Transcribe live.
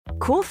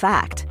Cool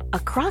fact, a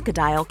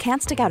crocodile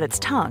can't stick out its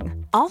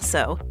tongue.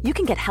 Also, you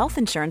can get health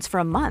insurance for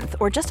a month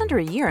or just under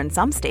a year in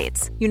some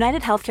states.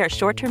 United Healthcare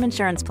short-term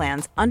insurance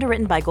plans,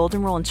 underwritten by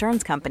Golden Rule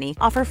Insurance Company,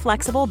 offer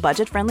flexible,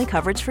 budget-friendly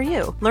coverage for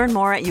you. Learn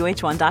more at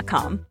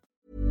uh1.com.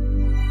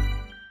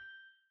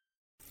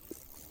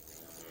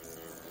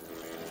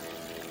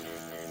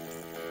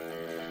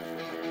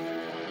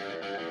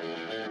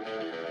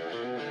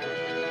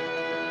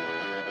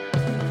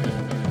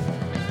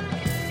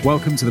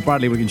 Welcome to the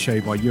Bradley Wiggins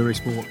Show by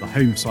Eurosport, the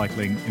home of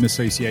cycling, in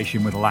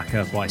association with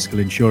Alaka Bicycle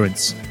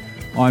Insurance.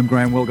 I'm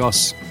Graham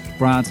Wilgoss.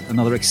 Brad,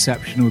 another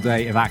exceptional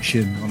day of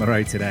action on the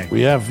road today.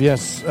 We have,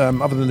 yes.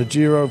 Other than the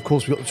Giro, of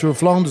course, we've got the Tour of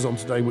Flanders on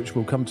today, which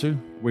we'll come to.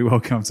 We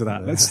will come to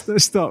that.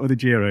 Let's start with the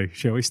Giro,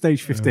 shall we?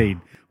 Stage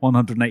 15,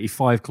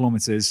 185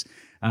 kilometres.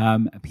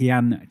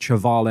 Pian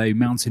Cervalo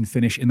mountain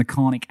finish in the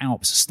Carnic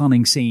Alps.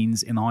 Stunning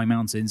scenes in the high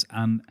mountains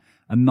and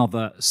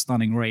another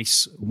stunning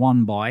race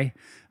won by,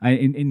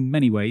 in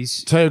many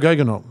ways, Tao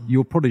Geoghegan Hart.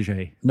 Your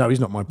protege. No,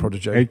 he's not my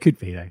protege. It could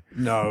be, though.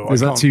 No.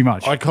 Is that too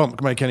much? I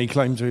can't make any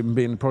claim to him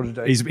being a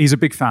protege. He's a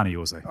big fan of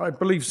yours, though. I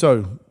believe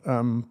so.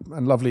 And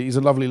lovely. He's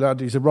a lovely lad.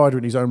 He's a rider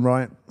in his own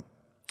right.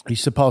 He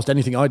surpassed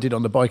anything I did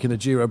on the bike in the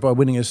Giro by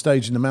winning a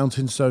stage in the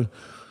mountains. So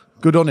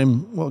good on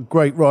him. What a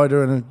great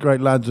rider and a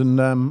great lad.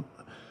 And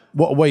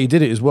what a way he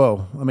did it as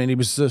well. I mean, he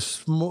was the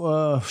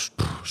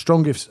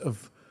strongest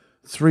of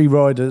three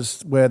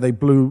riders where they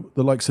blew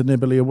the likes of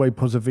Nibali away,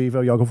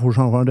 Pozzovivo, Jago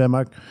Forchamp, Van der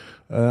Mark,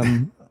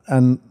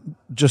 and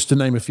just to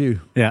name a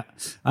few. Yeah.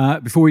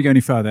 Before we go any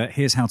further,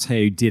 here's how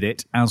Tao did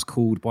it, as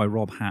called by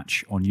Rob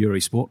Hatch on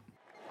Eurosport.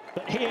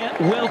 But here,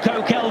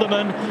 Wilco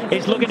Kelderman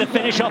is looking to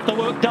finish off the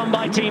work done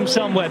by Team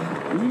Sunweb.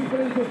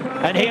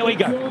 And here we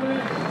go.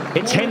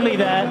 It's Hindley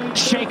there,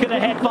 shaken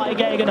ahead by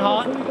Geoghegan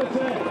Hart.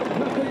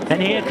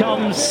 And here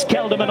comes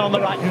Kelderman on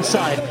the right-hand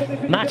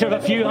side. Matter of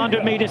a few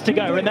hundred metres to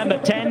go. Remember,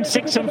 10,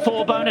 6 and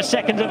 4 bonus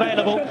seconds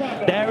available.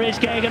 There is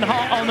Geoghegan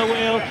Hart on the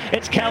wheel.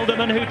 It's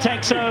Kelderman who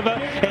takes over.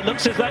 It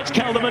looks as though it's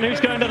Kelderman who's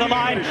going to the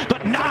line.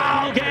 But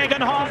now Geoghegan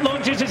Hart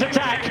launches his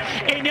attack.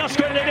 Ineos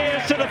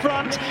Grenadiers to the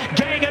front.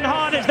 Geoghegan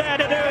Hart is there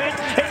to do it.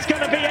 It's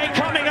going to be a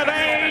coming of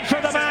age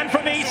for the man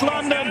from East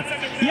London.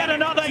 Yet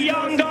another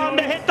young gun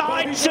to hit the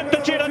heights of the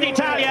Giro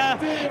d'Italia.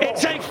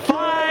 It's a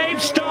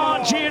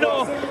 5-star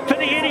Giro for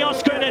the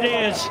Ineos Grenadiers.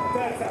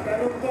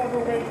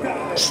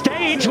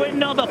 Stage win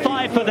number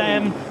 5 for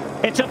them.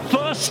 It's a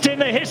first in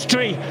the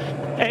history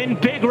in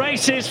big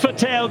races for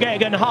Tao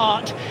Geoghegan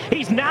Hart.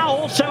 He's now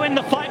also in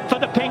the fight for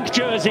the pink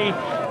jersey,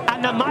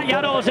 and the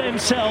Magliarosa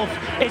himself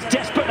is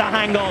desperate to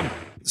hang on.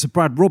 So,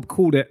 Brad, Rob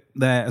called it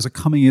there as a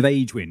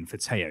coming-of-age win for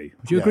Tao.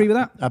 Do you agree with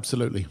that?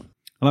 Absolutely.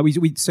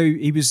 So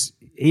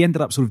he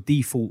ended up sort of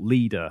default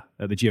leader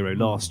at the Giro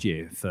last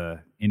year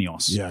for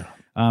Ineos. Yeah.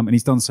 And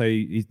he's done so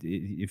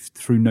if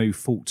through no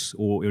fault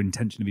or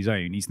intention of his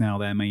own. He's now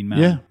their main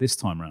man this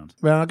time round.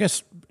 Well, I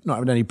guess not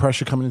having any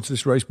pressure coming into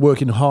this race,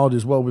 working hard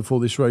as well before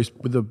this race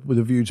with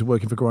a view to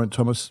working for Geraint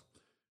Thomas.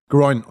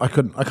 Geraint, I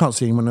can't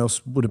see anyone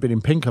else would have been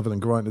in pink other than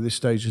Geraint at this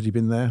stage had he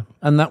been there.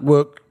 And that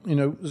work,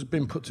 has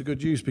been put to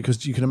good use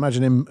because you can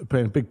imagine him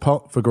playing a big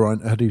part for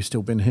Geraint had he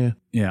still been here.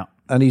 Yeah.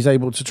 And he's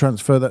able to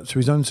transfer that to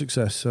his own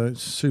success. So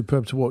it's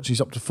superb to watch.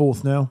 He's up to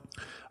 4th now.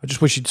 I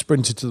just wish he'd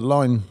sprinted to the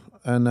line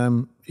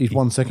and he's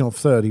 1 second off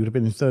 3rd. He would have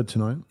been in 3rd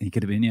tonight. He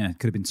could have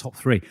been top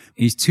 3.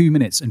 He's 2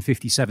 minutes and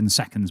 57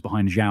 seconds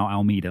behind João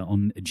Almeida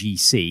on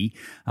GC.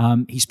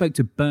 He spoke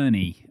to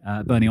Bernie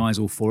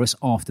Eisel for us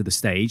after the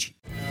stage.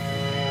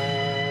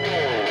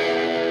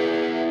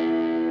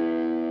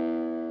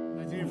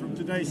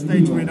 Today's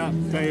stage winner,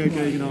 Tao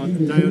Geoghegan Hart.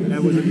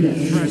 That was an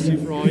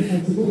impressive ride.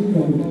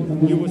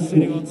 You were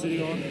sitting on,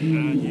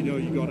 and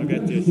you got to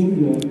get this.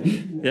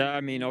 Yeah,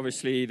 I mean,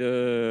 obviously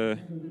the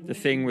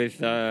thing with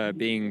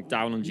being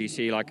down on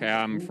GC like I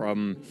am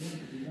from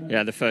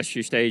the first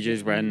few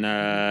stages when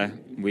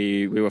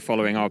we were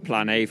following our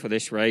plan A for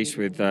this race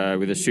with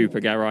a super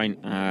Geraint,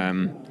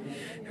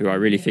 who I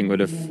really think would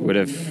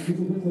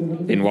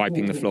have been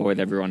wiping the floor with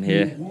everyone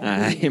here,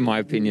 in my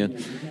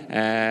opinion.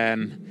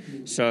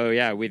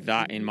 So with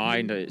that in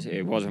mind,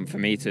 it wasn't for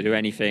me to do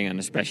anything, and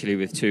especially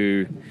with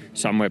 2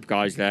 Sunweb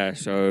guys there.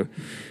 So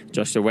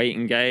just a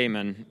waiting game,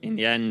 and in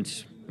the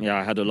end,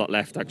 I had a lot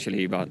left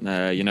actually, but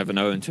you never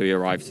know until you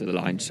arrive to the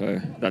line. So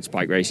that's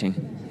bike racing.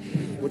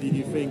 What did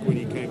you think when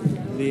you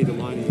came near the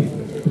line?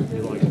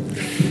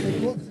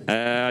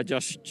 I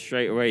just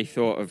straight away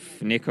thought of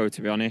Nico,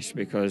 to be honest,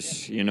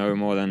 because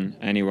more than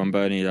anyone,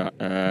 Bernie,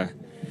 that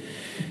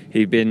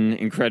he'd been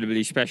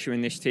incredibly special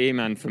in this team,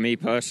 and for me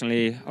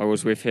personally, I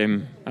was with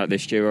him at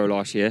this Giro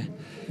last year,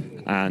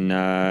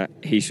 and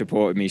he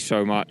supported me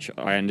so much.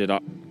 I ended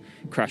up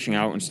crashing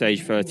out on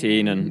stage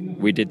 13, and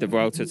we did the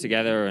Vuelta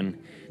together, and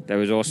there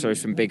was also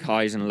some big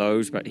highs and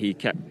lows, but he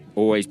kept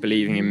always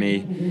believing in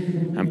me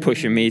and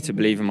pushing me to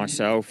believe in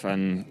myself,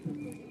 and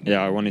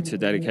I wanted to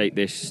dedicate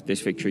this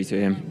victory to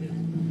him.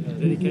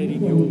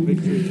 dedicating your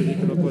victory to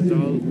Nicola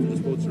Portal. The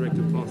sports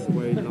director passed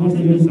away last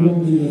year,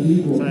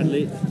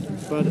 sadly.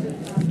 But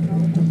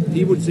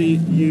he would see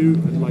you,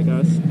 like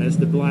us, as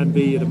the plan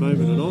B at the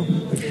moment, or not?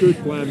 A good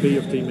plan B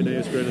of Team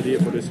Ineos Grenadier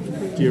for this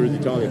Giro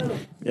d'Italia.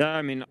 Yeah,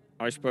 I mean,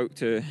 I spoke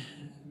to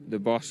the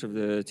boss of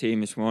the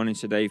team this morning,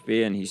 Sir Dave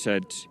B, and he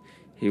said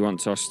he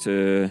wants us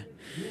to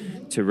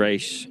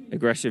race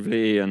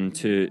aggressively and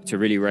to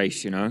really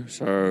race, you know.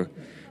 So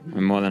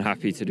I'm more than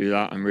happy to do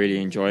that. I'm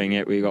really enjoying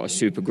it. We've got a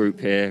super group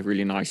here,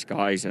 really nice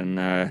guys, and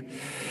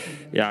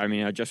yeah, I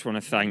mean, I just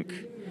want to thank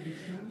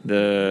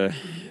the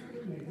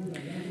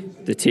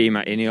team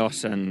at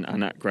Ineos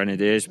and at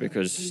Grenadiers,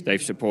 because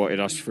they've supported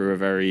us through a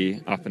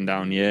very up and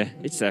down year.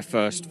 It's their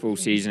first full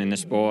season in the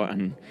sport,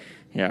 and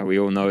yeah, we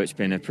all know it's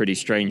been a pretty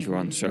strange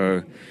one.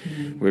 So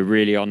we're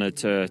really honoured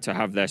to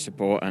have their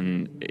support,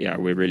 and yeah,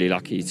 we're really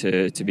lucky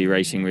to be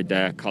racing with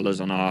their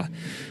colours on our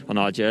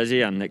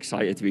jersey, and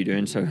excited to be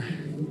doing so.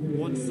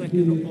 1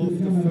 second off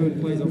the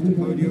third place of the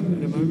podium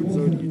in a moment,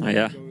 so you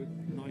yeah. go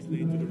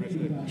nicely into the rest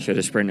of it. Should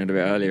have sprinted a bit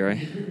earlier, eh?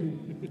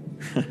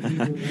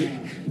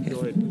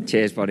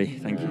 Cheers, buddy.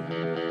 Thank you.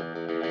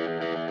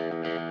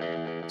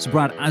 So,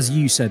 Brad, as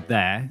you said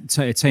there,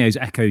 Tao's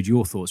echoed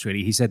your thoughts,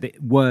 really. He said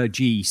that were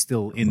G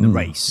still in the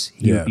race,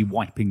 he would be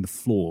wiping the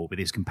floor with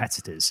his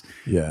competitors.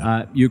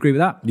 Yeah. You agree with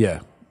that? Yeah.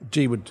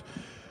 G was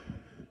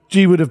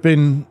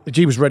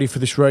ready for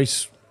this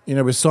race. You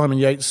know, with Simon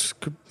Yates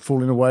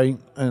falling away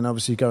and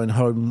obviously going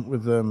home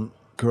with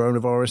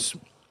coronavirus,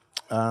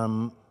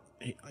 I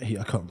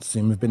can't see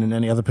him have been in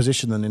any other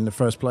position than in the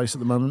first place at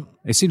the moment.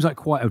 It seems like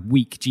quite a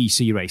weak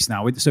GC race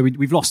now. So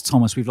we've lost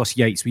Thomas, we've lost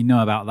Yates, we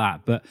know about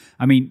that. But,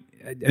 I mean,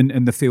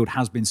 and the field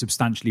has been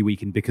substantially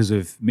weakened because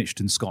of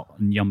Mitchelton Scott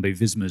and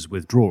Jumbo-Visma's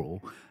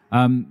withdrawal.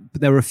 But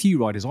there are a few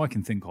riders I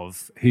can think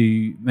of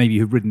who maybe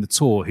have ridden the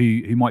Tour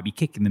who might be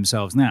kicking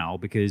themselves now,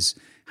 because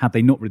had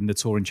they not ridden the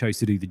Tour and chose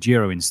to do the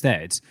Giro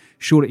instead,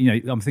 surely, you know,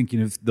 I'm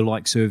thinking of the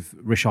likes of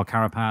Richard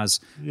Carapaz,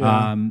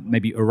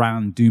 maybe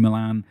Oran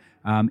Dumoulin.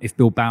 If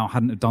Bilbao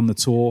hadn't have done the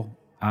Tour,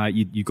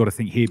 you've got to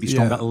think he'd be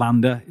strong at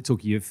Landa.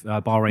 Talking of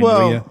Bahrain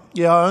Maria.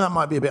 Yeah, that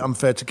might be a bit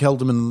unfair to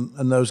Kelderman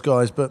and those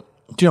guys, but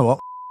do you know what?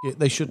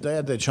 They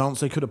had their chance.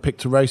 They could have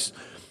picked a race.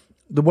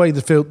 The way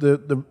the field,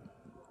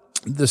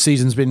 the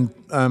season's been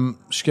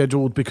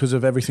scheduled because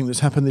of everything that's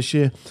happened this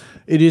year,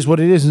 it is what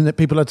it is, isn't it?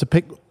 People had to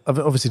pick.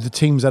 Obviously, the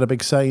teams had a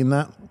big say in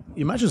that.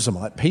 You imagine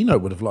someone like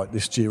Pinot would have liked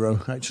this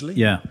Giro, actually.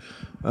 Yeah.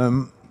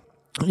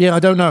 Yeah, I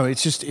don't know.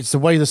 It's the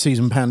way the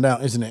season panned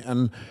out, isn't it?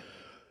 And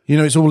you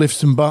know, it's all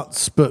ifs and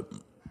buts, but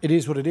it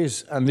is what it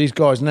is. And these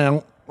guys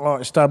now are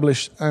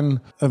established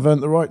and have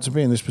earned the right to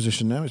be in this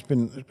position now. It's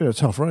been a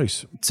tough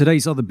race.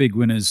 Today's other big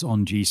winners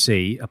on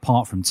GC,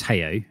 apart from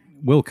Tao,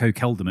 Wilco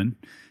Kelderman.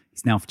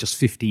 He's now just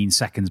 15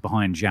 seconds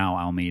behind João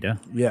Almeida.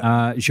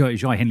 Yeah.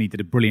 Jai Hindley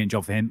did a brilliant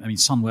job for him. I mean,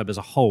 Sunweb as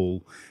a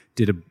whole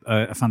did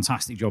a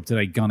fantastic job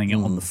today gunning it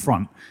on the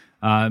front.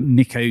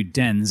 Nico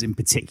Denz in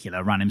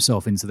particular ran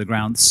himself into the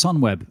ground.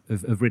 Sunweb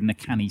have ridden a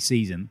canny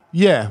season.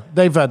 Yeah,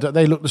 they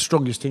looked the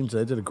strongest team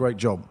today. They did a great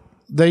job.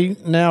 They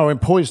now are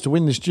poised to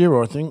win this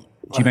Giro, I think.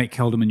 Do you make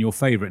Kelderman your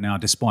favourite now,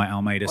 despite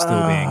Almeida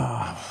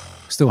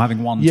still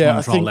having one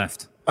time trial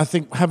left? I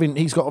think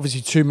he's got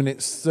obviously 2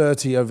 minutes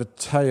 30 over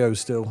Tao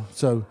still,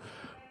 so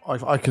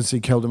I can see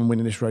Kelderman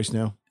winning this race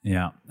now.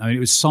 Yeah, I mean, it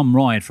was some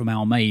ride from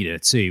Almeida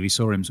too. We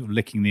saw him sort of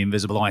licking the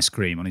invisible ice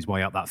cream on his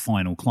way up that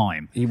final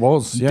climb. He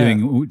was,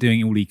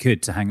 doing all he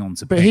could to hang on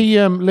to. But he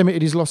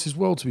limited his losses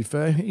well. To be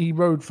fair, he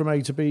rode from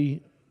A to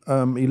B,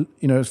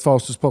 as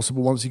fast as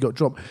possible. Once he got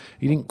dropped,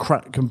 he didn't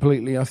crack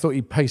completely. I thought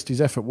he paced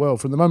his effort well.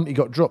 From the moment he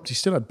got dropped, he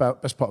still had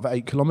about best part of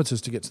 8 kilometres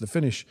to get to the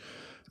finish,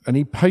 and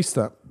he paced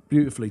that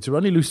beautifully. To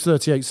only lose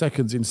 38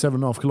 seconds in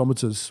 7.5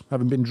 kilometres,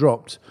 having been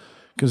dropped,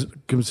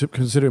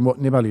 considering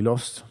what Nibali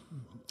lost,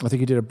 I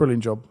think he did a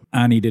brilliant job.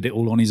 And he did it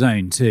all on his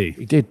own too.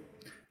 He did.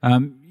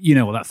 You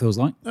know what that feels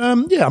like?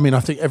 Yeah, I mean, I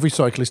think every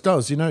cyclist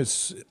does. You know,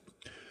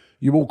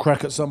 you all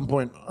crack at some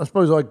point. I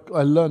suppose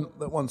I learned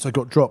that once I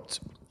got dropped,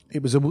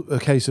 it was a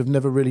case of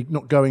never really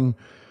not going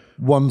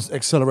one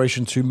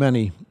acceleration too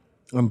many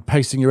and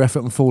pacing your effort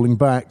and falling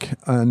back.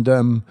 And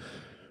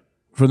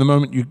from the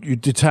moment you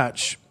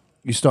detach,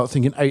 you start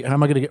thinking, how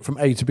am I going to get from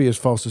A to B as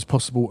fast as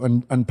possible,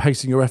 and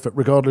pacing your effort,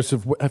 regardless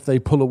of if they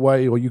pull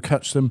away or you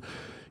catch them.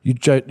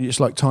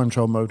 It's like time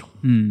trial mode.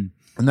 And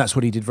that's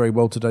what he did very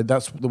well today.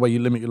 That's the way you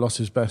limit your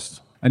losses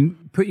best.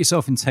 And put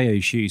yourself in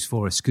Tao's shoes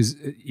for us, because,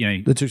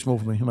 they're too small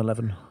for me. I'm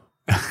 11.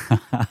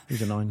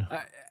 He's a 9.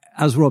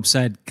 As Rob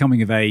said,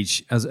 coming of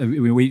age, as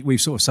we've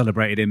sort of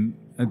celebrated him,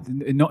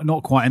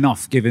 not quite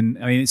enough, given,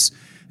 I mean, it's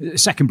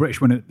second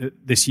British winner at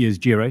this year's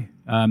Giro.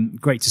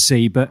 Great to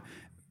see. But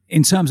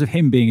in terms of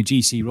him being a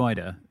GC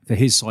rider, for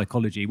his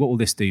psychology, what will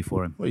this do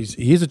for him? Well,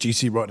 he is a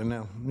GC rider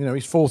now. You know,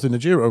 he's 4th in the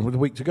Giro with a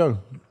week to go.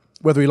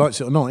 Whether he likes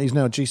it or not, he's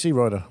now a GC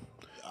rider.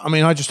 I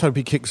mean, I just hope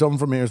he kicks on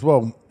from here as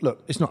well.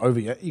 Look, it's not over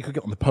yet. He could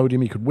get on the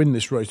podium. He could win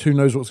this race. Who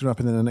knows what's going to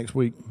happen in the next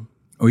week?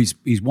 Oh,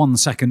 he's 1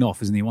 second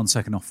off, isn't he? 1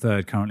 second off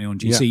third currently on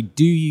GC. Yeah.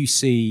 Do you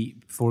see,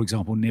 for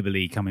example,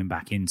 Nibali coming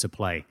back into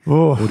play?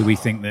 Oh. Or do we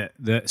think that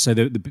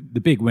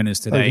the big winners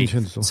today,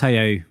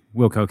 Tao,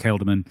 Wilco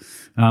Kelderman,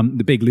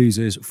 the big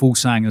losers,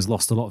 Fulsang has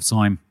lost a lot of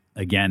time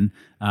again,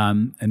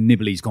 and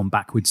Nibali's gone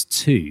backwards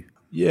too.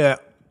 Yeah,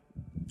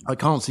 I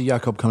can't see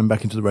Jakob coming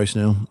back into the race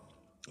now.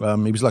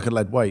 He was like a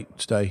lead weight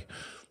today,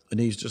 and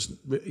he's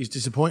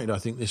disappointed, I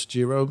think, this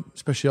Giro,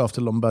 especially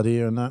after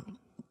Lombardia and that.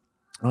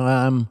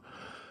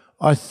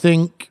 I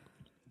think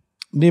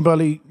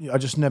Nibali, I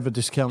just never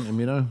discount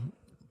him,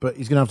 but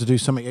he's going to have to do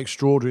something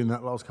extraordinary in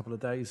that last couple of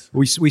days.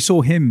 We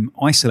saw him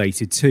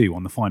isolated too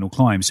on the final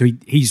climb, so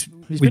he's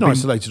been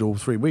isolated all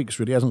 3 weeks,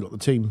 really. He hasn't got the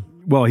team.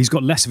 Well, he's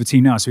got less of a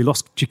team now, so he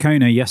lost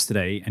Ciccone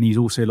yesterday, and he's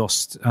also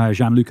lost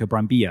Gianluca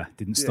Brambilla,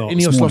 didn't start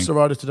this Ineos morning. lost a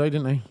rider today,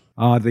 didn't they?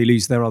 They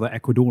lose their other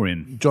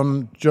Ecuadorian.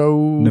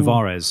 Joe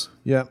Navarez.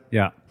 Yeah.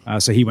 Yeah.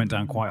 So he went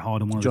down quite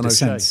hard on one of the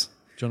descents.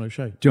 John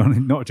O'Shea.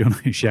 Not John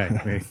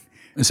O'Shea.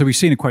 So we've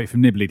seen a quote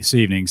from Nibali this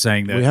evening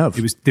saying that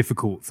it was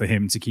difficult for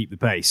him to keep the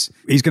pace.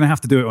 He's going to have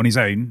to do it on his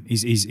own.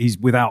 He's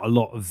without a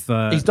lot of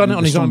he's done it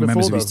on his own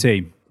members before, of his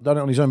team. Done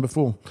it on his own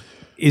before.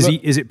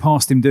 Is it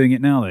past him doing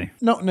it now, though?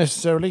 Not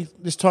necessarily.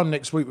 This time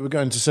next week we're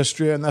going to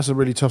Sestria, and that's a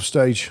really tough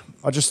stage.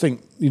 I just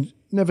think you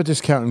never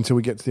discount him until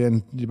we get to the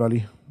end,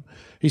 Nibali.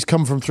 He's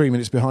come from 3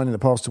 minutes behind in the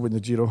past to win the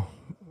Giro.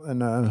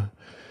 And,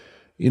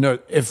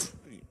 if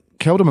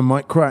Kelderman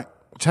might crack,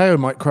 Tao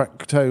might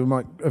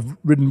have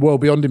ridden well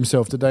beyond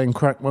himself today and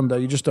crack one day.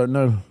 You just don't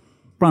know.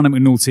 Brandon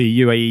McNulty,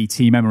 UAE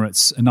Team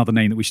Emirates, another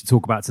name that we should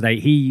talk about today.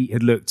 He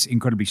had looked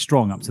incredibly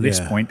strong up to this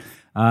point.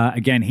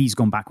 Again, he's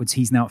gone backwards.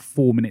 He's now at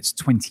 4 minutes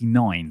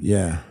 29.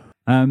 Yeah.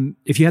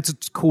 If you had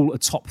to call a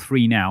top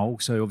three now,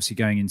 so obviously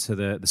going into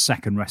the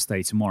second rest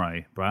day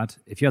tomorrow, Brad,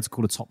 if you had to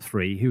call a top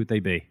three, who would they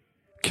be?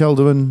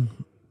 Kelderman,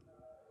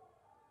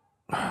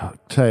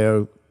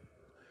 Tao,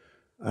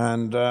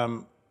 and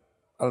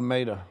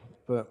Almeida.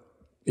 But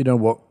you know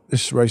what?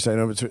 This race ain't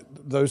over.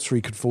 Those three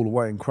could fall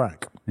away and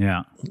crack.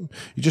 Yeah.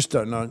 You just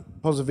don't know.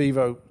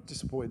 Pozzovivo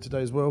disappointed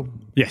today as well.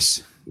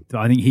 Yes.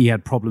 I think he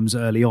had problems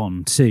early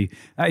on too.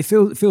 It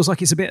feels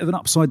like it's a bit of an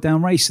upside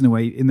down race in a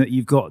way, in that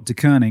you've got De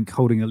Koning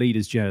holding a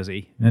leader's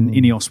jersey and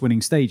Ineos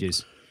winning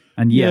stages.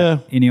 And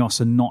yet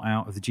Ineos are not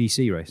out of the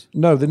GC race.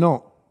 No, they're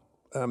not.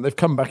 They've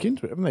come back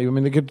into it, haven't they? I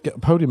mean, they could get a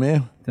podium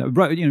here.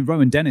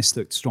 Rowan Dennis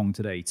looked strong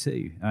today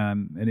too,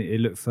 and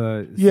it looked for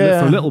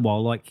a little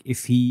while like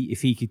if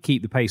he could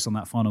keep the pace on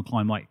that final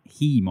climb, like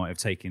he might have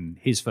taken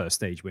his first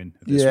stage win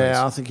of this race.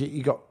 I think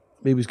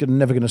he was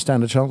never going to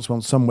stand a chance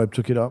once Sunweb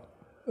took it up,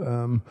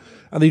 and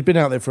he'd been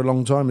out there for a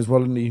long time as well,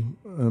 hadn't he?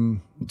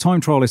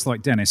 Time trialists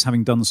like Dennis,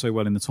 having done so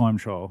well in the time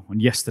trial on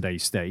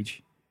yesterday's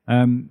stage.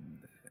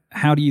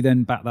 How do you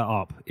then back that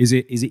up? Is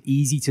it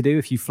easy to do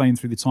if you flame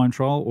through the time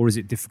trial, or is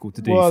it difficult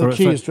to do? Well, the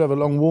key is to have a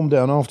long warm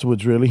down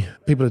afterwards, really.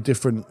 People are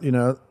different,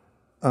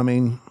 I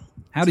mean,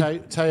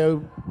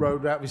 Tao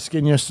rode out of his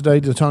skin yesterday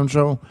to the time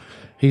trial.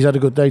 He's had a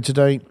good day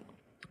today.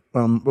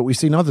 But we've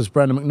seen others.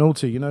 Brandon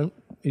McNulty,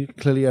 he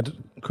clearly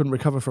couldn't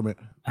recover from it.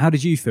 How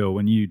did you feel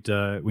when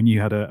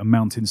you had a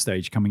mountain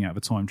stage coming out of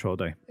a time trial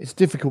day? It's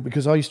difficult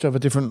because I used to have a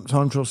different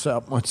time trial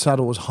setup. My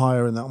saddle was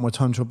higher in that on my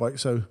time trial bike,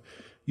 so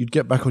you'd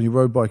get back on your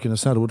road bike and the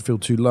saddle would feel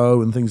too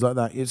low and things like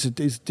that. It's a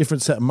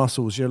different set of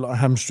muscles. You're like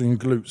hamstring and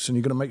glutes, and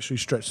you've got to make sure you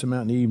stretch them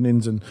out in the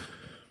evenings, and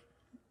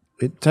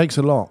it takes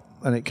a lot.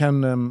 And it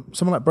can,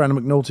 someone like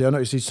Brandon McNulty, I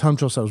noticed his time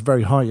trial saddle was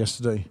very high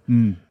yesterday.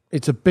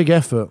 It's a big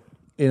effort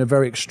in a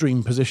very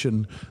extreme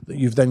position that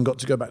you've then got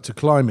to go back to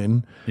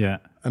climbing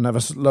and have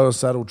a lower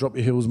saddle, drop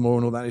your heels more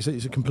and all that.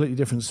 It's a completely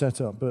different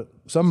setup. But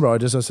some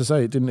riders, as I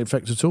say, it didn't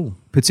affect at all.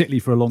 Particularly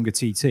for a longer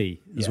TT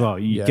as well.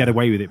 You get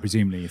away with it,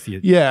 presumably. If you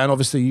and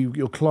obviously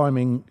you're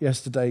climbing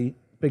yesterday,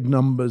 big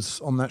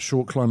numbers on that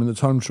short climb in the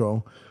time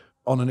trial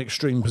on an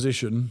extreme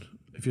position.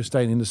 If you're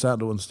staying in the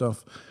saddle and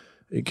stuff,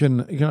 it can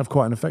have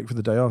quite an effect for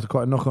the day after,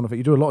 quite a knock-on effect.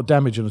 You do a lot of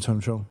damage in a time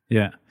trial.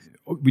 Yeah.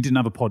 We didn't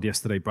have a pod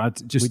yesterday, Brad.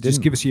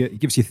 Just give us your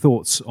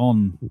thoughts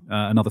on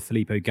another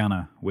Filippo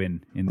Ganna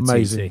win in the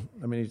Amazing.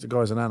 TT. I mean, the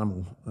guy's an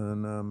animal,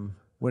 and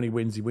when he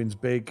wins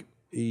big.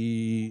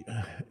 He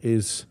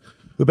is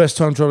the best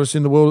time trialist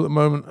in the world at the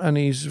moment, and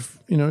he's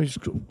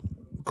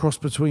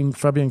crossed between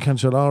Fabian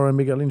Cancellara and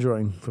Miguel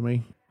Indurain for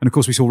me. And of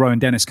course, we saw Rowan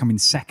Dennis come in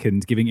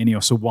second, giving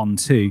Ineos a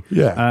 1-2.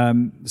 Yeah.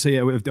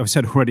 I've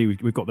said already,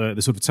 we've got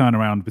the sort of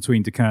turnaround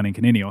between De Koning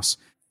and Ineos.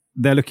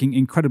 They're looking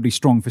incredibly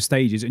strong for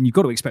stages, and you've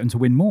got to expect them to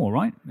win more,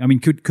 right? I mean,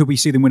 could we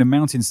see them win a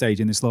mountain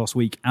stage in this last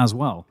week as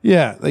well?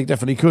 Yeah, they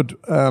definitely could.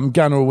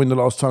 Ganna will win the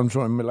last time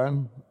trial in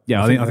Milan.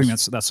 Yeah, I think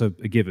that's a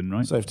given,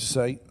 right? Safe to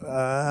say.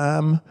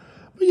 But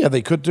yeah,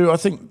 they could do. I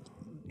think,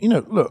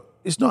 look,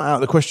 it's not out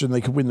of the question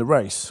they could win the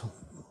race.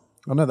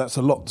 I know that's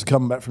a lot to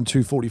come back from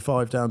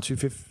 2:45 down to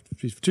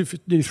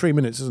 2:50, 3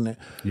 minutes, isn't it?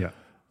 Yeah.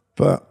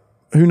 But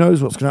who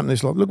knows what's going to happen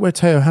this lot. Look where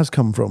Tao has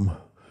come from.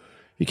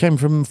 He came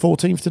from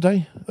 14th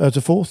today to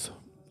 4th,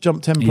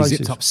 jumped 10 places. He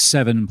zipped up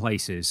 7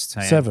 places,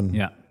 Tao. 7?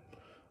 Yeah.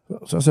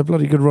 So that's a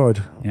bloody good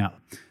ride. Yeah.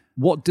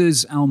 What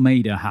does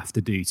Almeida have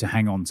to do to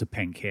hang on to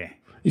Pink here?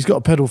 He's got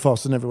to pedal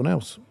faster than everyone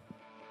else.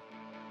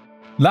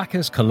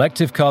 Lacquer's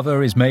collective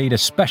cover is made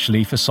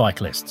especially for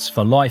cyclists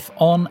for life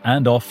on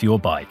and off your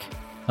bike.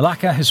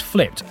 Lacquer has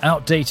flipped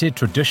outdated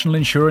traditional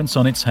insurance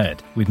on its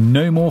head with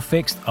no more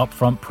fixed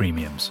upfront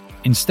premiums.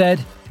 Instead,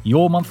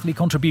 your monthly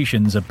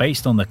contributions are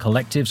based on the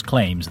collective's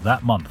claims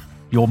that month.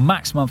 Your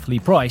max monthly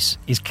price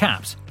is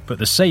capped, but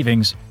the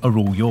savings are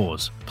all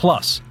yours.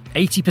 Plus,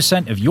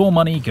 80% of your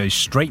money goes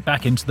straight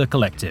back into the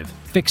collective,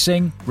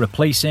 fixing,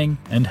 replacing,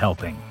 and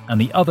helping.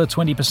 And the other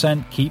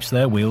 20% keeps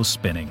their wheels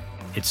spinning.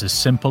 It's as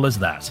simple as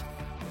that.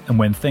 And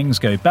when things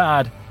go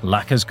bad,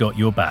 Lacquer's got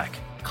your back.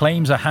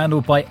 Claims are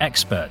handled by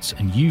experts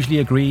and usually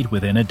agreed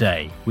within a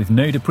day, with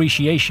no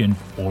depreciation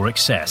or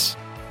excess.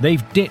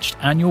 They've ditched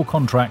annual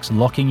contracts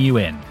locking you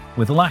in.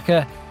 With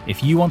Lacquer,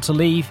 if you want to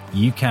leave,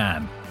 you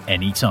can,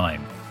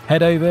 anytime.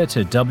 Head over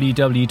to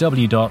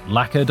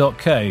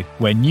www.lacquer.co,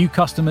 where new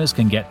customers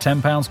can get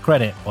 £10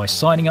 credit by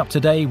signing up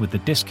today with the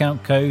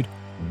discount code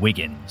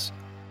WIGGINS.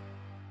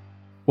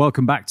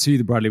 Welcome back to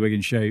the Bradley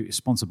Wiggins Show,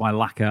 sponsored by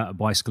Lacquer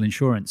Bicycle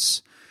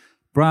Insurance.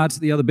 Brad,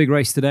 the other big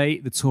race today,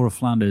 the Tour of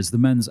Flanders, the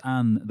men's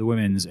and the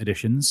women's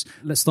editions.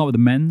 Let's start with the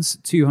men's,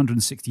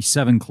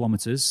 267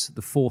 kilometres,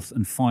 the fourth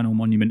and final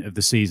monument of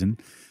the season.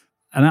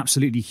 An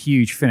absolutely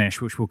huge finish,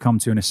 which we'll come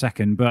to in a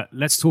second. But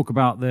let's talk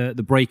about the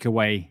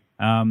breakaway,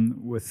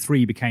 where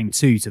 3 became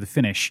 2 to the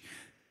finish.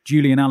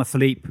 Julian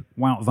Alaphilippe,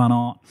 Wout van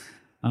Aert,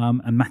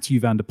 and Mathieu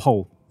van der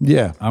Poel.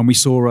 Yeah, and we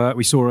saw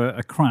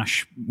a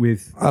crash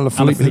with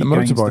Alaphilippe hit the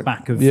going to the motorbike.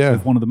 back of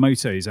one of the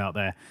motos out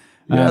there.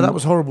 Yeah, that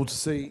was horrible to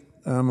see.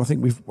 I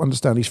think we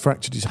understand he's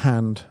fractured his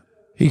hand.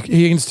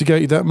 He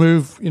instigated that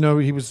move. You know,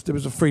 there was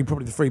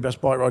probably the 3 best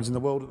bike riders in the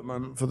world at the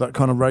moment for that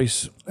kind of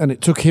race, and it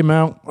took him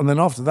out. And then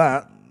after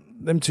that,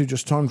 them 2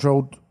 just time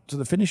trialled to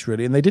the finish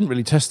really, and they didn't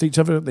really test each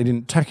other. They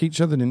didn't tack each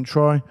other. They didn't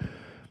try,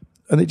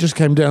 and it just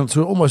came down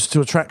to almost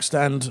to a track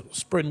stand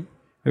sprint.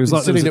 It was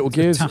like silly little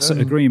gears. A tacit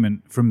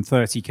agreement from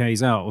 30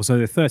 k's out. Also,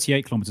 they're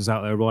 38 kilometres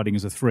out there riding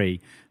as a 3.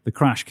 The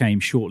crash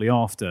came shortly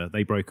after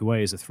they broke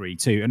away as a 3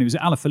 too, and it was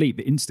Alaphilippe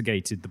that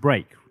instigated the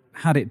break.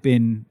 Had it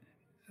been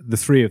the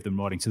 3 of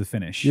them riding to the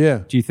finish,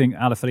 do you think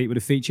Alaphilippe would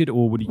have featured,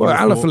 or would he? Well,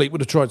 Alaphilippe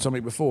would have tried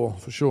something before,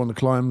 for sure, on the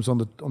climbs, on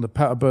the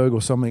Paterberg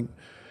or something.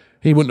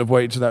 He wouldn't have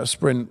waited to that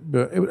sprint,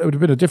 but it would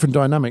have been a different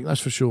dynamic, that's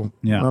for sure.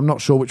 Yeah, and I'm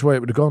not sure which way it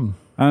would have gone.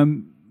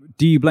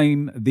 Do you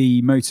blame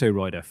the moto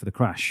rider for the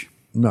crash?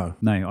 No,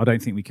 I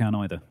don't think we can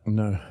either.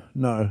 No.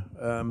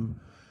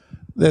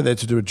 They're there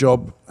to do a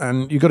job,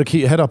 and you've got to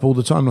keep your head up all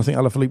the time. And I think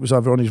Alaphilippe was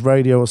either on his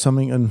radio or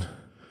something, and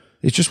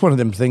it's just one of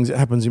them things that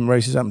happens in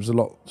races, happens a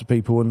lot to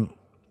people, and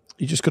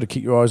you just got to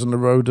keep your eyes on the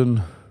road.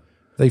 And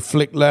they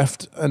flicked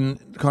left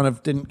and kind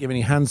of didn't give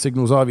any hand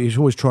signals either. He's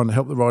always trying to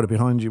help the rider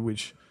behind you,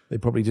 which they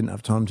probably didn't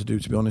have time to do,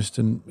 to be honest.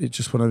 And it's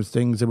just one of those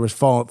things. They were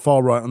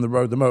far right on the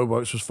road. The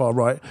motorbikes was far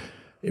right.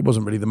 It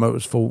wasn't really the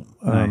motor's fault.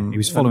 He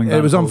was following.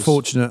 It was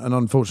unfortunate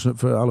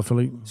for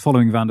Alaphilippe.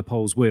 Following Van der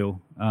Poel's wheel,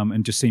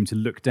 and just seemed to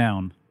look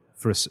down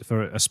for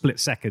a split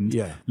second.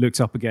 Yeah. Looked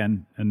up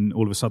again, and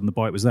all of a sudden the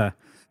bike was there.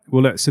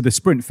 Well, look, so the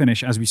sprint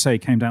finish, as we say,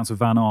 came down to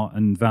Van Aert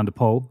and Van der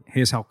Poel.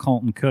 Here's how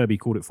Carlton Kirby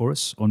called it for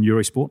us on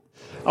Eurosport.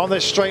 On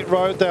this straight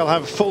road, they'll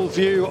have full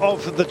view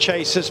of the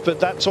chasers, but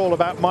that's all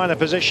about minor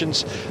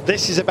positions.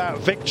 This is about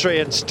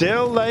victory, and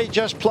still they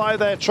just ply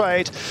their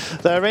trade.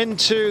 They're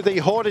into the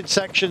hoarded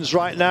sections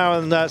right now,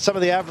 and some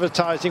of the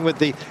advertising with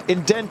the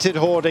indented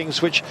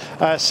hoardings, which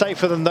are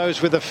safer than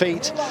those with the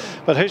feet.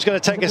 But who's going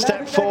to take a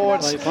step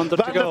forward? Van der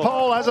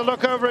Poel has a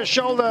look over his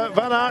shoulder.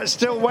 Van Aert is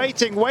still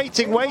waiting,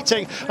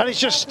 and he's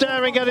just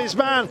staring at his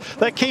man.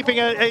 They're keeping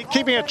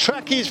a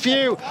trackies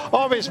view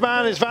of his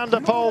man is Van der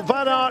Poel.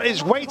 Van Aert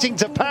is waiting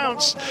to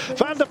pounce.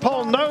 Van der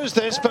Poel knows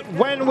this, but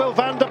when will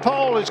Van der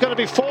Poel, who's going to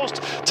be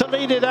forced to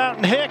lead it out,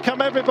 and here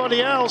come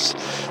everybody else.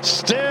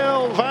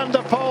 Still Van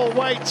der Poel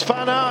waits.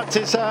 Van Aert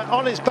is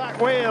on his back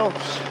wheel.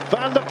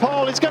 Van der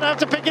Poel is going to have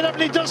to pick it up,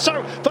 and he does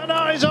so. Van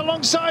Aert is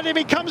alongside him.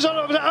 He comes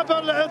up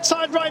on the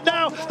side right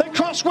now. They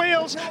cross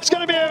wheels. It's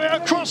going to be a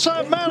cross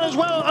man as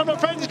well. I'm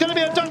afraid it's going to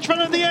be a Dutchman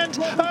at the end.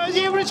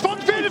 He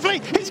responds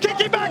beautifully. He's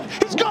kicking back.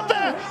 He's got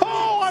there.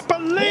 Oh, I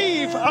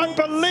believe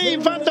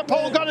Van der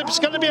Poel got him. It's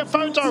going to be a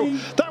photo.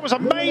 That was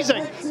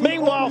amazing.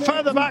 Meanwhile,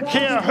 further back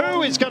here,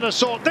 who is going to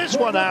sort this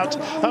one out?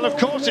 And of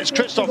course, it's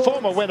Christoph,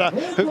 former winner,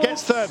 who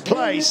gets 3rd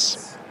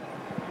place.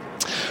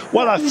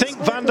 Well, I think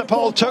Van der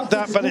Poel took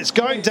that, but it's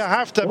going to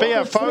have to be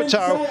a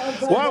photo.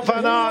 Wout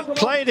van Aert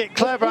played it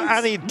clever,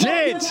 and he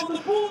did.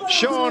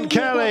 Sean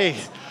Kelly.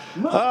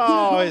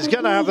 Oh, he's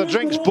going to have the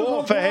drinks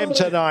bought for him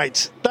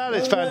tonight. That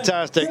is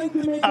fantastic.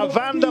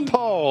 Van der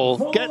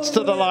Poel gets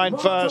to the line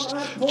first,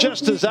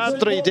 just as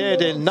Adri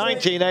did in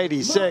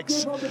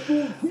 1986.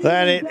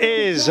 Then it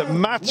is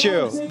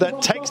Mathieu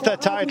that takes the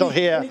title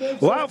here.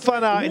 Wout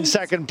van Aert in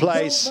 2nd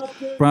place.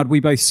 Brad, we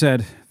both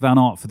said Van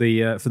Aert for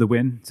the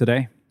win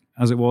today.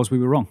 As it was, we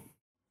were wrong.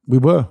 We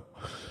were.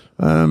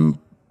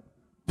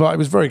 But it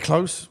was very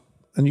close.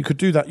 And you could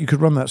do that. You could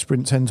run that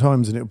sprint 10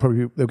 times and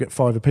they'll get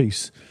 5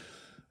 apiece.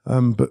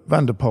 But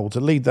Van der Poel, to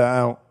lead that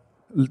out,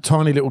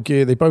 tiny little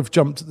gear, they both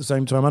jumped at the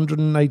same time,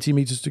 180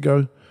 metres to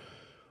go.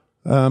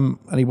 and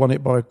he won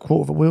it by a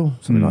quarter of a wheel,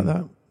 something like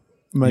that.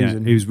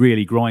 Amazing. Yeah, he was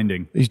really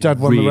grinding. His dad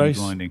won the race.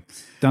 Grinding.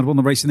 Dad won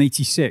the race in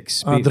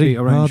 '86. Adrie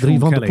van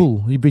der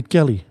Poel. He beat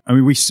Kelly. I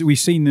mean, we've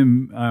seen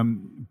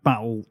them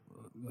battle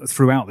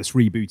throughout this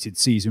rebooted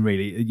season,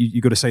 really.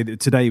 You've got to say that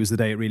today was the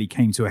day it really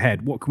came to a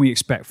head. What can we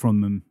expect from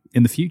them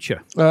in the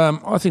future?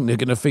 I think they're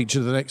going to feature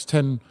the next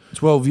 10,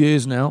 12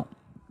 years now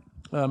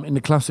in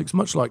the classics,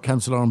 much like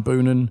Cancellara and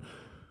Boonen,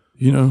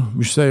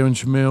 Museo and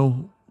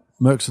Shamil,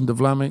 Merckx and de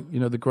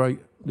Vlaeminck, the great,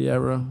 the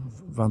era,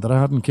 Van der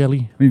Aert and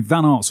Kelly. I mean,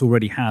 Van Aert's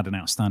already had an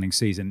outstanding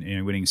season,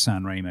 winning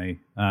San Remo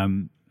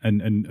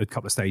and a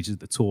couple of stages at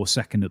the Tour,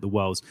 second at the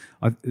Worlds.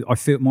 I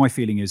feel my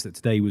feeling is that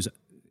today was,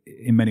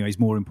 in many ways,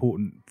 more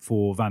important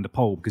for Van der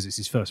Poel because it's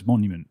his first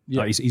monument.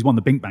 Yeah. He's won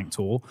the Bink Bank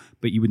Tour,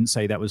 but you wouldn't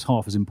say that was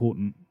half as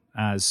important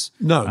as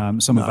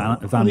of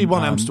Van. He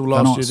won Amstel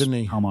last year, didn't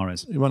he?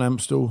 Palmares. He won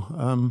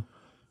Amstel,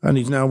 and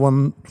he's now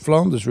won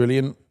Flanders, really.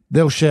 And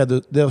they'll share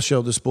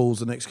the spoils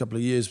the next couple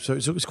of years. So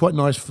it's quite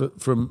nice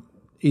from.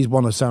 He's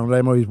won a San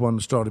Remo, he's won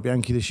Strade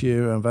Bianchi this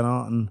year, and Van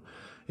Aert, and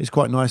it's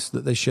quite nice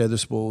that they share the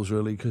spoils,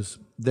 really, because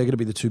they're going to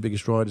be the two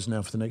biggest riders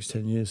now for the next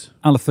 10 years.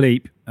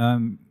 Alaphilippe,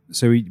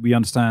 so we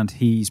understand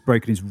he's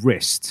broken his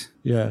wrist.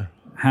 Yeah.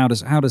 How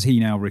does he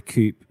now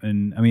recoup?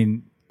 And I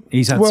mean,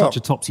 he's had such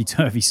a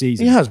topsy-turvy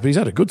season. He has, but he's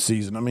had a good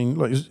season. I mean,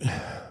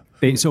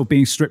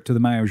 being stripped of the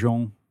Maillot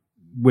Jaune,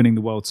 winning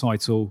the world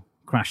title,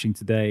 crashing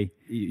today,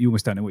 you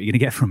almost don't know what you're going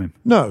to get from him.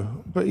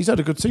 No, but he's had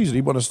a good season.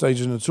 He won a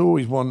stage in the Tour.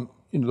 He's won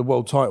the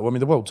world title. I mean,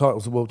 the world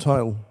title's the world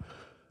title.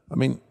 I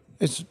mean,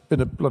 it's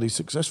been a bloody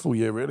successful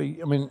year, really.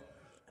 I mean,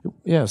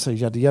 yeah, so he's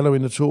had the yellow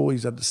in the Tour.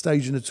 He's had the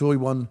stage in the Tour.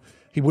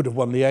 He would have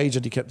won the age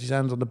had he kept his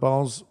hands on the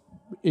bars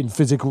in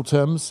physical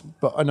terms.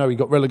 But I know he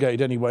got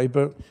relegated anyway.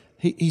 But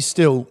he's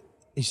still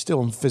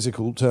on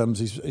physical terms.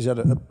 He's had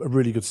a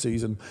really good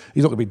season.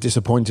 He's not going to be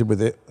disappointed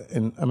with it.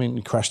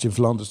 He crashed in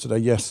Flanders today,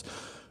 yes.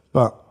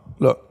 But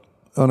look,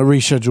 on a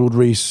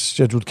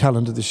rescheduled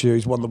calendar this year,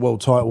 he's won the world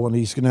title and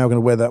he's now going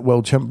to wear that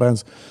world champ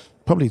bands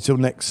probably till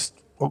next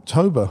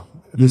October.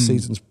 If this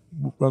season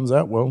runs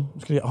out well,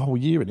 he's going to get a whole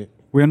year in it.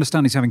 We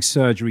understand he's having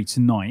surgery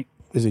tonight.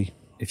 Is he?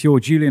 If you're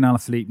Julian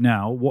Alaphilippe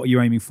now, what are you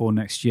aiming for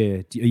next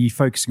year? Are you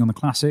focusing on the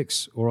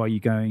classics, or are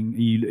you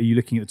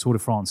looking at the Tour de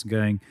France and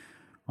going,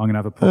 I'm going to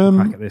have a proper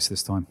crack at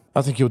this time?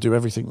 I think he'll do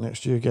everything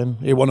next year again.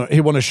 He'll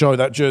want to show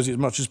that jersey as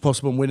much as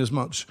possible and win as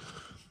much,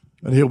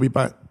 and he'll be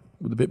back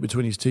with a bit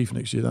between his teeth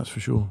next year, that's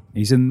for sure.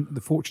 He's in the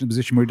fortunate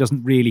position where he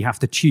doesn't really have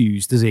to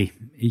choose, does he?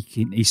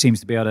 He seems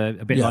to be able to,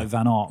 a bit like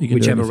Van Aert,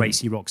 whichever race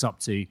he rocks up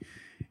to,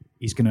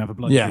 he's going to have a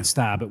bloody good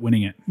stab at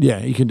winning it. Yeah,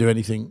 he can do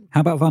anything. How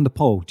about Van der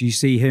Poel? Do you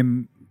see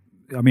him?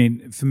 I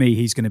mean, for me,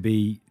 he's going to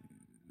be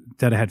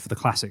dead ahead for the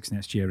classics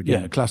next year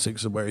again. Yeah,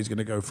 classics are where he's going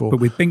to go for. But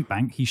with Bink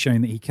Bank, he's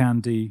shown that he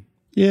can do.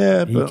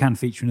 Yeah, he can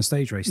feature in a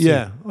stage race.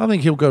 Yeah, I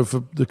think he'll go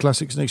for the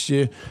classics next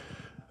year.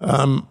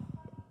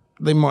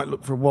 They might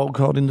look for a wild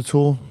card in the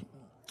Tour.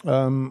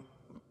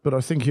 But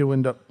I think he'll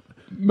end up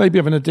maybe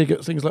having a dig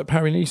at things like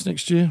Paris-Nice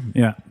next year.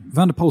 Yeah.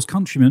 Van der Poel's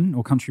countrymen,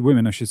 or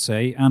countrywomen, I should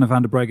say, Anna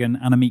van der Breggen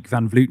and Annemiek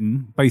van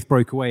Vleuten, both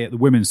broke away at the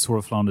Women's Tour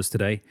of Flanders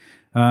today.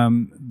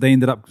 They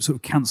ended up sort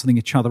of cancelling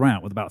each other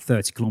out with about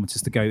 30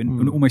 kilometres to go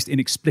and almost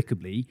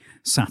inexplicably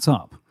sat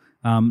up,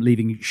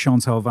 leaving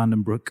Chantal van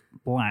den Broek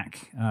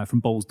Black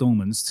from Boels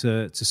Dolmans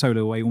to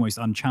solo away almost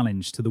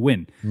unchallenged to the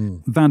win.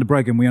 Van der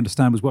Breggen, we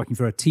understand, was working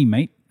for her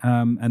teammate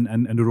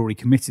and had already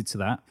committed to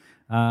that.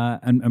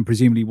 And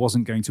presumably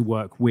wasn't going to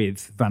work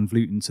with Van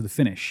Vleuten to the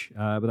finish.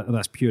 But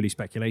that's purely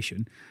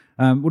speculation.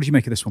 What did you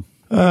make of this one?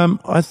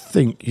 I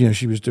think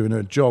she was doing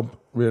her job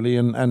really,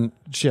 and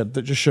she had,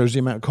 that just shows the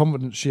amount of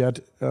confidence she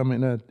had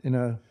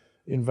in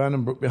Van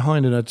den Broek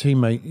behind and her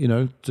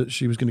teammate. That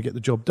she was going to get the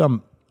job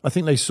done. I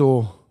think they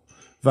saw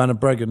Van der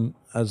Breggen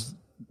as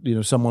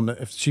someone that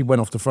if she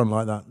went off the front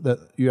like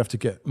that you have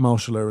to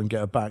marshal her and get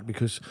her back,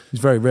 because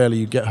it's very rarely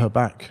you get her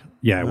back.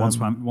 Yeah, once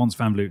Van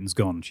Vleuten's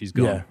gone, she's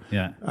gone.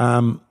 Yeah.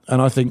 And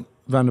I think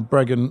Van der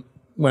Breggen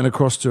went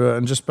across to her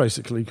and just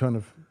basically kind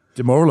of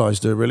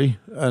demoralised her, really.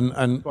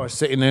 And by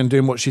sitting there and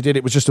doing what she did,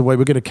 it was just a way,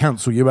 we're going to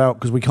cancel you out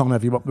because we can't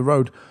have you up the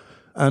road.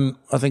 And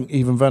I think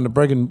even Van der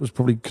Breggen was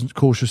probably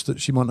cautious that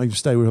she might not even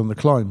stay with her on the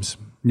climbs.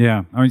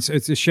 Yeah, I mean,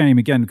 it's a shame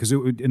again because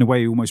in a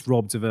way almost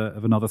robbed of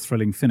another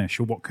thrilling finish,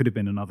 or what could have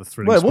been another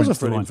thrilling. Well, it was a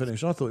thrilling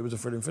finish. I thought it was a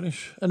thrilling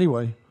finish.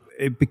 Anyway,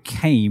 it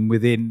became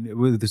with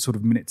the sort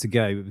of minute to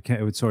go. A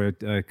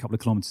couple of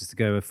kilometres to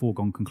go, a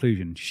foregone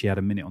conclusion. She had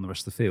a minute on the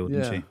rest of the field,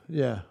 didn't she?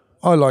 Yeah,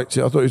 I liked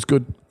it. I thought it was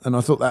good, and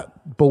I thought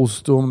that Boels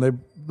Storm,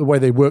 the way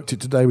they worked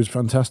it today was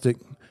fantastic.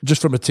 Just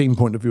from a team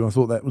point of view, I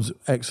thought that was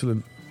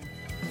excellent.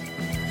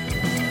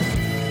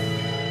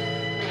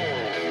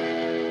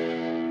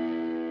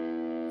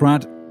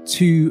 Brad,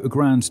 2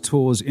 Grand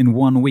Tours in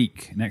 1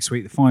 week. Next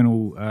week, the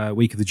final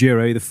week of the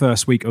Giro, the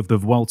first week of the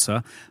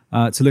Vuelta.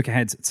 To look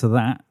ahead to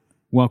that,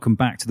 welcome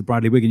back to the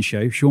Bradley Wiggins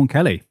Show, Sean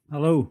Kelly.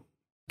 Hello.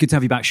 Good to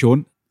have you back,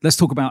 Sean. Let's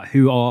talk about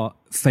who our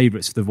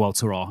favourites for the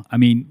Vuelta are. I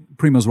mean,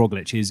 Primož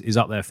Roglic is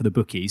up there for the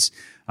bookies,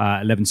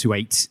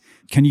 11-8.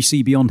 Can you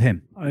see beyond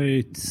him?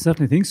 I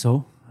certainly think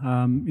so.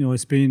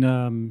 It's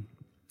been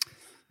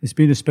it's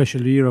been a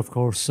special year, of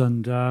course,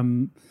 and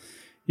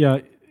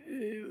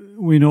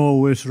we know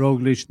with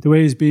Roglic, the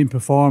way he's been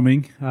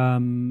performing,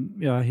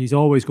 he's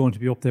always going to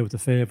be up there with the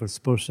favourites.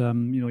 But,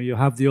 you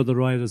have the other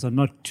riders. I'm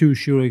not too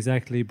sure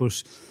exactly,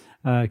 but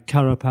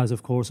Carapaz,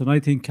 of course. And I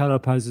think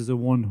Carapaz is the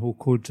one who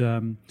could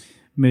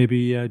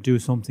maybe do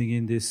something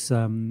in this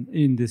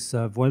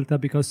Vuelta,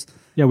 because,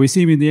 we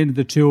see him in the end of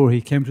the Tour.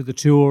 He came to the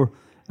Tour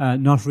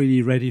not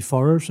really ready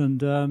for it,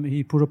 and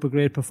he put up a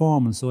great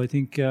performance. So I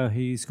think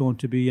he's going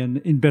to be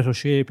in better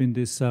shape in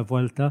this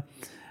Vuelta.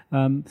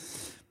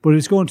 But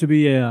it's going to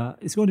be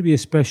a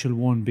special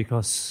one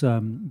because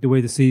the way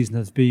the season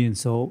has been.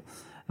 So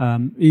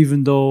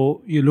even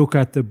though you look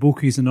at the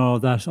bookies and all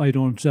that, I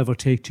don't ever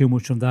take too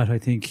much from that. I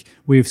think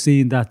we've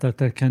seen that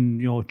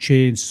can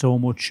change so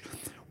much.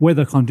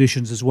 Weather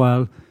conditions as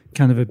well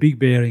can have a big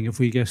bearing. If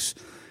we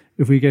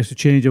get a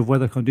change of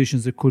weather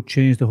conditions, it could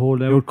change the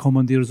whole outcome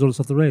and the results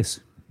of the race.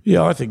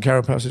 Yeah, I think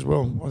Carapaz as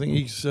well. I think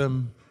he's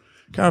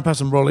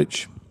Carapaz and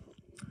Roglic.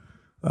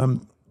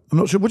 I'm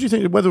not sure. What do you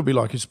think the weather will be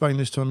like in Spain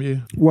this time of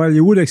year? Well,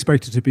 you would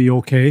expect it to be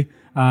okay.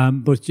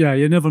 But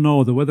you never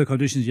know. The weather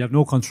conditions, you have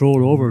no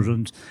control over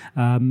it.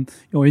 And,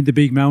 in the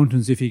big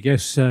mountains, if you get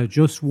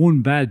just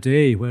one bad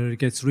day where it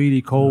gets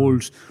really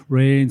cold,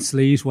 rain,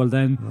 sleet, well,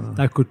 then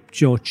that could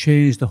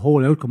change the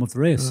whole outcome of the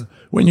race.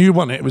 When you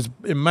won it was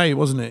in May,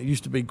 wasn't it? It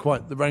used to be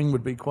the rain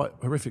would be quite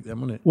horrific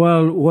then, wasn't it?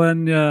 Well,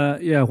 when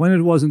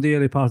it was in the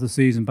early part of the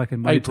season, back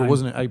in May April, time,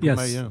 wasn't it? April, yes,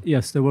 May, yeah.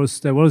 Yes, there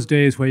was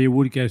days where you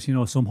would get,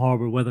 some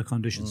horrible weather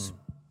conditions.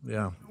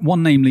 Yeah.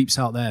 One name leaps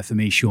out there for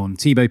me, Sean.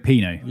 Thibaut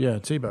Pinot. Yeah,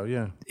 Thibaut,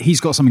 yeah. He's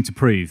got something to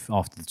prove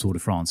after the Tour de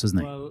France,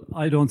 hasn't he? Well,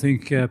 I don't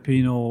think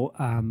Pinot,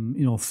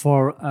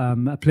 for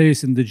a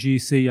place in the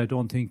GC, I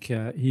don't think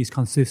he's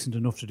consistent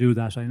enough to do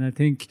that. And I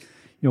think,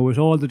 with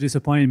all the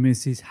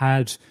disappointments he's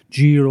had,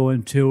 Giro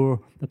and Tour,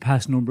 the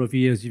past number of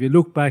years, if you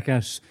look back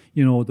at,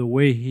 the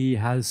way he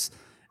has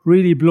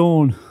really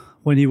blown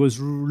when he was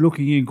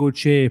looking in good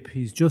shape,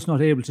 he's just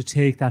not able to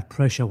take that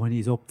pressure when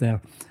he's up there.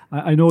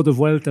 I know the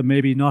Vuelta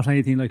maybe not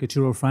anything like a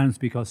Tour of France,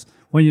 because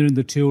when you're in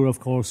the Tour, of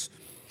course,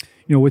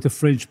 with the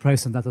French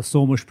press and that, there's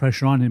so much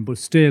pressure on him. But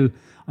still,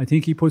 I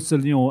think he puts a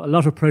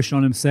lot of pressure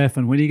on himself.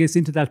 And when he gets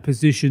into that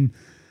position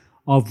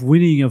of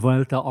winning a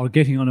Vuelta or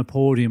getting on a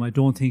podium, I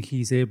don't think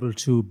he's able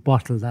to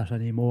bottle that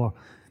anymore.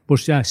 But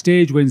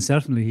stage wins,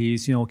 certainly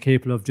he's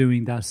capable of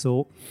doing that.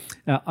 So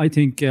I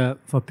think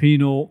for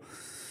Pinot,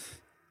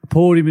 a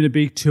podium in a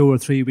big tour, a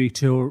 3-week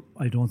tour,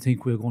 I don't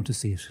think we're going to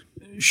see it.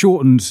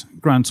 Shortened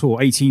Grand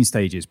Tour, 18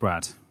 stages,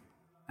 Brad.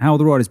 How will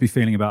the riders be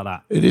feeling about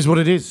that? It is what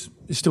it is.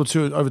 It's still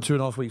over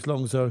 2.5 weeks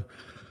long, so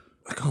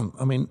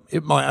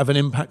it might have an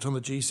impact on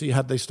the GC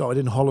had they started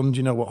in Holland.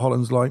 You know what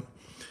Holland's like.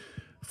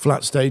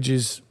 Flat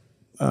stages,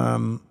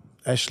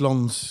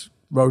 echelons,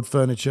 road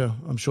furniture.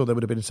 I'm sure there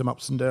would have been some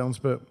ups and downs,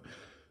 but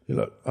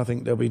I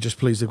think they'll be just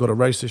pleased they've got a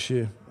race this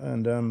year.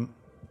 And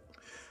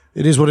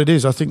it is what it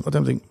is. I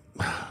don't think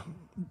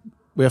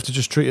we have to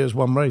just treat it as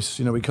one race.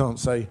 We can't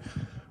say,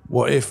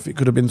 what if it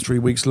could have been 3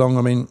 weeks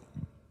long?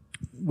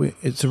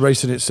 It's a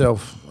race in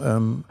itself.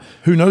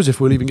 Who knows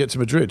if we'll even get to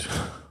Madrid?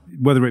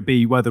 Whether it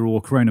be weather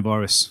or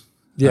coronavirus.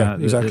 Yeah,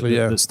 exactly.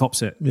 That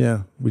stops it.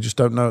 Yeah, we just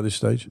don't know at this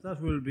stage. That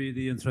will be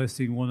the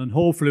interesting one, and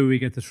hopefully we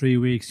get the 3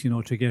 weeks.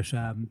 To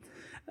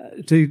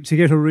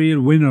get a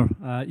real winner,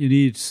 you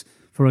need.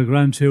 For a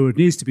Grand Tour, it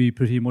needs to be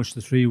pretty much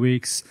the 3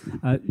 weeks.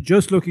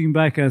 Just looking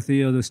back at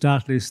the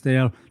start list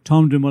there,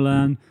 Tom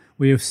Dumoulin,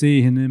 we have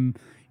seen him,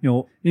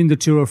 in the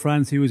Tour of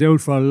France. He was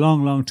out for a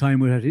long, long time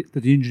with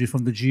the injury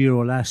from the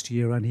Giro last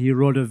year, and he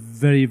rode a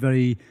very,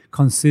 very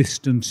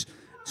consistent,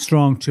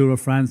 strong Tour of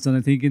France. And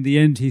I think in the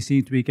end, he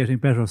seemed to be getting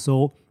better.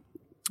 So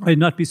I'd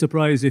not be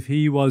surprised if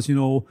he was,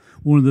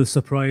 one of the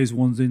surprise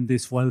ones in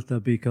this Vuelta,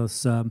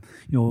 because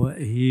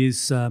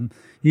he's a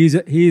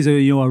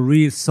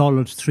real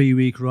solid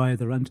 3-week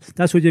rider, and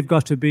that's what you've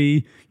got to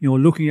be.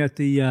 Looking at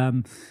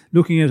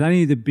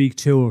any of the big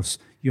tours,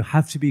 you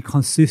have to be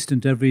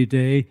consistent every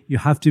day. You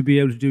have to be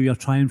able to do your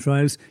time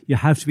trials. You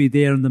have to be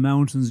there in the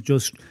mountains,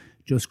 just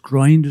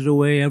grind it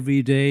away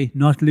every day,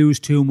 not lose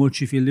too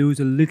much. If you lose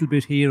a little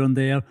bit here and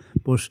there,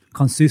 but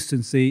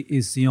consistency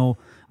is,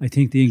 I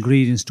think, the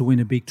ingredients to win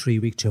a big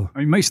 3-week tour.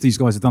 Most of these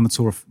guys have done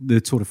the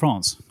Tour de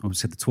France. I would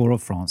say the Tour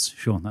of France.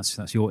 Sure,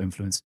 that's your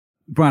influence.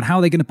 Brad, how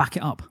are they going to back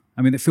it up?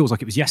 It feels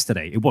like it was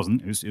yesterday. It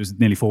wasn't. It was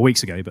nearly 4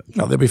 weeks ago. But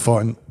no, they'll be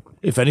fine.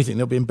 If anything,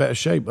 they'll be in better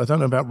shape. I don't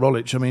know about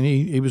Roglic.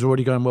 He was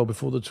already going well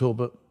before the Tour,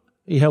 but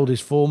he held his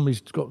form.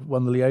 He's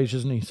won the Liège,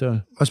 hasn't he?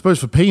 So I suppose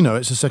for Pinot,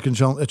 it's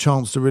a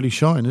chance to really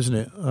shine, isn't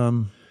it?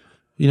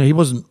 He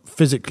wasn't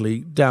physically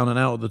down and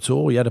out of the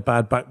Tour. He had a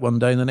bad back one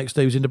day, and the next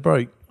day he was in the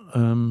break.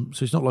 So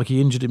it's not like he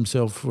injured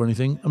himself or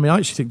anything. I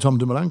actually think Tom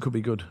Dumoulin could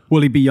be good.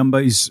 Will he be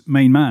Jumbo's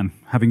main man,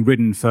 having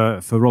ridden for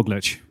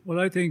Roglic?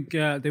 Well, I think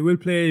they will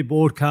play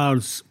both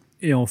cards,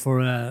 for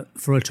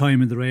a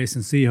time in the race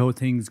and see how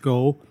things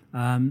go.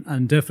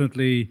 And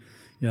definitely,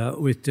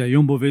 with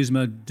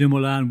Jumbo-Visma,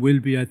 Dumoulin will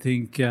be, I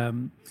think,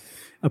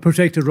 a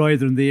protected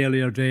rider in the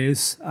earlier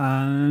days.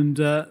 And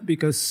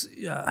because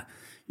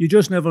you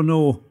just never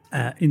know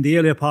in the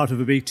earlier part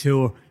of a big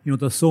tour,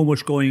 there's so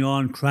much going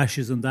on,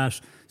 crashes and that.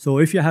 So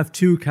if you have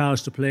 2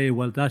 cars to play,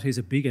 well, that is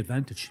a big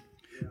advantage.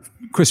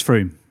 Chris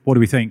Froome, what do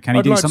we think? Can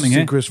he do something here?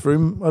 I'd like to see Chris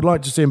Froome. I'd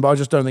like to see him, but I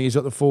just don't think he's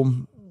got the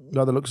form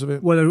by the looks of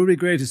it. Well, it would be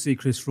great to see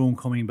Chris Froome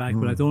coming back,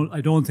 but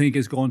I don't think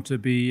it's going to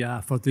be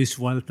for this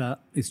Vuelta.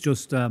 It's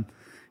just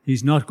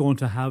he's not going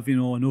to have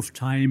enough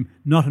time,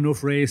 not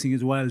enough racing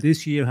as well.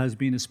 This year has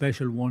been a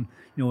special one.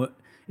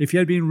 If he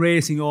had been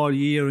racing all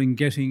year and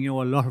getting a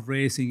lot of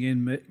racing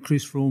in,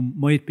 Chris Froome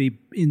might be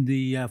in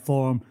the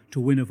form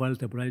to win a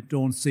Vuelta, but I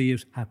don't see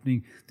it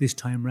happening this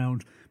time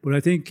round. But I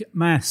think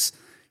Mas,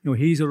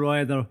 he's a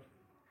rider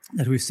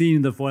that we've seen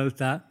in the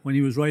Vuelta. When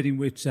he was riding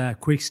with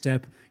Quick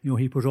Step,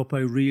 he put up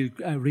a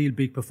real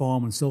big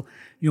performance. So,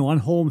 on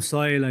home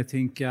soil, I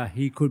think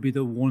he could be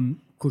the one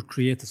could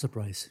create the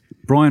surprise.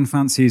 Brian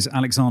fancies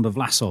Alexander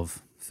Vlasov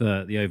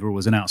for the overall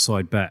as an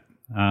outside bet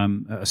at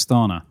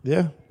Astana.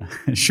 Yeah.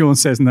 Sean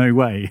says no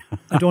way.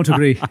 I don't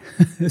agree.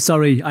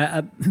 Sorry.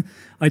 I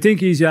think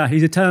he's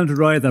a talented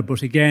rider,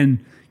 but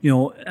again,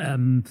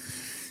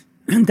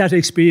 that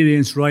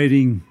experience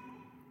riding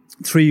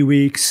 3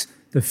 weeks,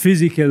 the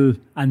physical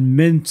and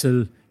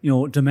mental,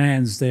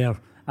 demands there.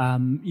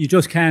 You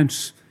just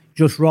can't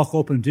just rock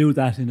up and do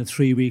that in a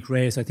 3-week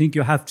race. I think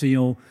you have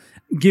to,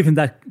 give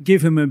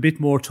him a bit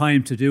more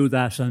time to do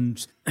that.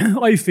 And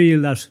I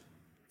feel that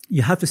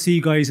you have to see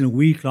guys in a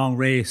week-long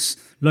race,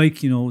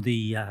 like,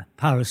 the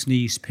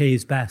Paris-Nice,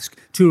 Pays-Basque,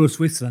 Tour of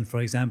Switzerland, for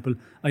example.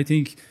 I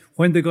think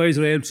when the guys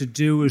are able to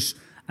do it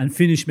and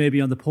finish maybe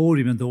on the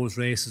podium in those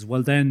races,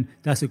 well, then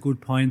that's a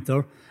good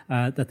pointer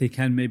that they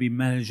can maybe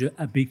manage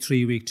a big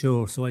 3-week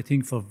tour. So I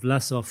think for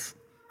Vlasov,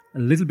 a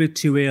little bit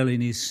too early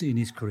in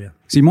his career.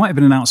 So he might have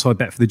been an outside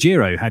bet for the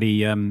Giro had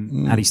he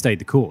stayed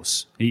the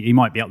course. He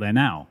might be up there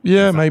now.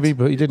 Yeah, maybe,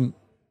 but he didn't.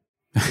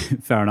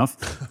 Fair enough.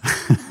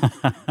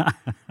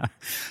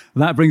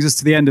 That brings us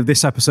to the end of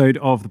this episode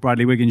of the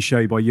Bradley Wiggins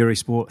Show by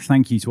Eurosport.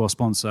 Thank you to our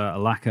sponsor,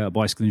 Alaka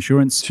Bicycle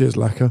Insurance. Cheers,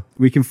 Laka.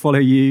 We can follow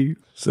you.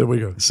 So we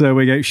go.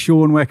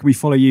 Sean, where can we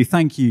follow you?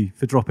 Thank you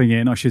for dropping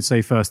in, I should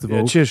say, first of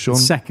all. Cheers, Sean.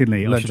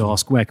 Secondly, I should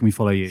ask, where can we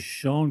follow you?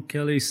 Sean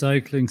Kelly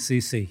Cycling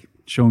CC.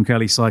 Sean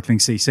Kelly Cycling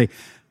CC.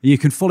 You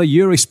can follow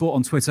Eurosport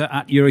on Twitter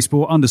at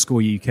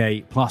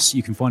Eurosport_UK. Plus,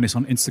 you can find us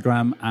on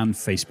Instagram and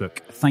Facebook.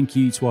 Thank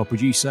you to our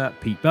producer,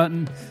 Pete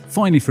Burton.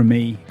 Finally, from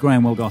me,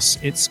 Graham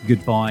Wilgoss, it's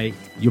goodbye.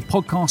 Your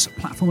podcast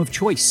platform of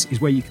choice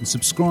is where you can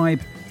subscribe,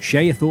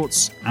 share your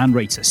thoughts, and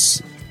rate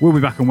us. We'll be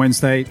back on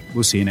Wednesday.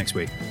 We'll see you next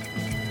week.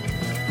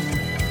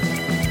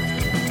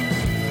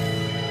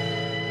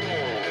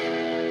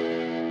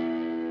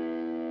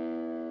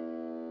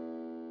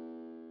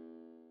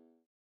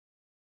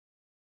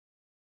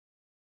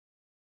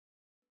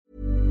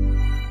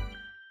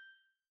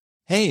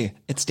 Hey,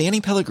 it's Danny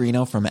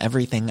Pellegrino from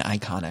Everything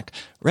Iconic.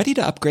 Ready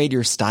to upgrade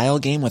your style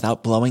game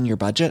without blowing your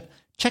budget?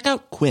 Check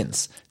out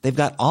Quince. They've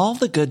got all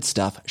the good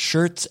stuff,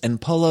 shirts and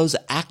polos,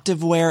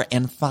 activewear,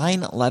 and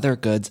fine leather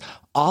goods,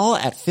 all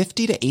at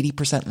 50 to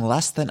 80%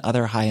 less than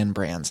other high-end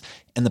brands.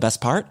 And the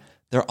best part?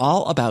 They're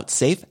all about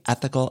safe,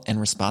 ethical, and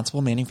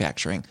responsible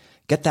manufacturing.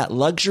 Get that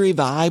luxury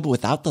vibe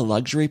without the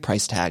luxury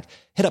price tag.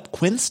 Hit up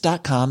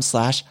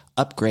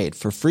quince.com/upgrade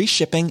for free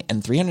shipping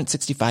and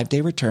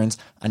 365-day returns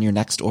on your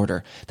next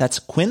order. That's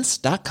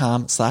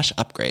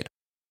quince.com/upgrade.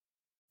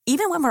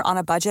 Even when we're on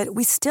a budget,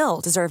 we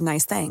still deserve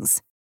nice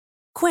things.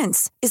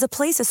 Quince is a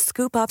place to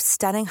scoop up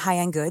stunning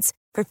high-end goods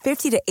for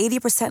 50 to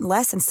 80%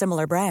 less than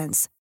similar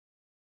brands.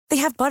 They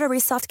have buttery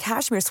soft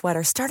cashmere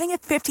sweaters starting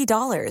at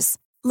 $50,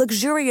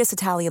 luxurious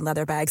Italian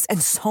leather bags,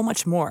 and so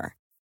much more.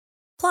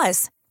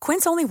 Plus,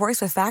 Quince only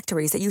works with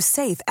factories that use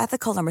safe,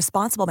 ethical, and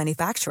responsible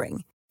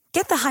manufacturing.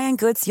 Get the high-end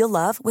goods you'll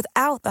love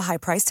without the high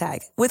price tag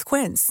with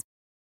Quince.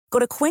 Go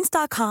to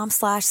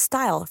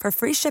quince.com/style for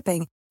free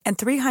shipping and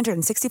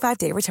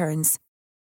 365-day returns.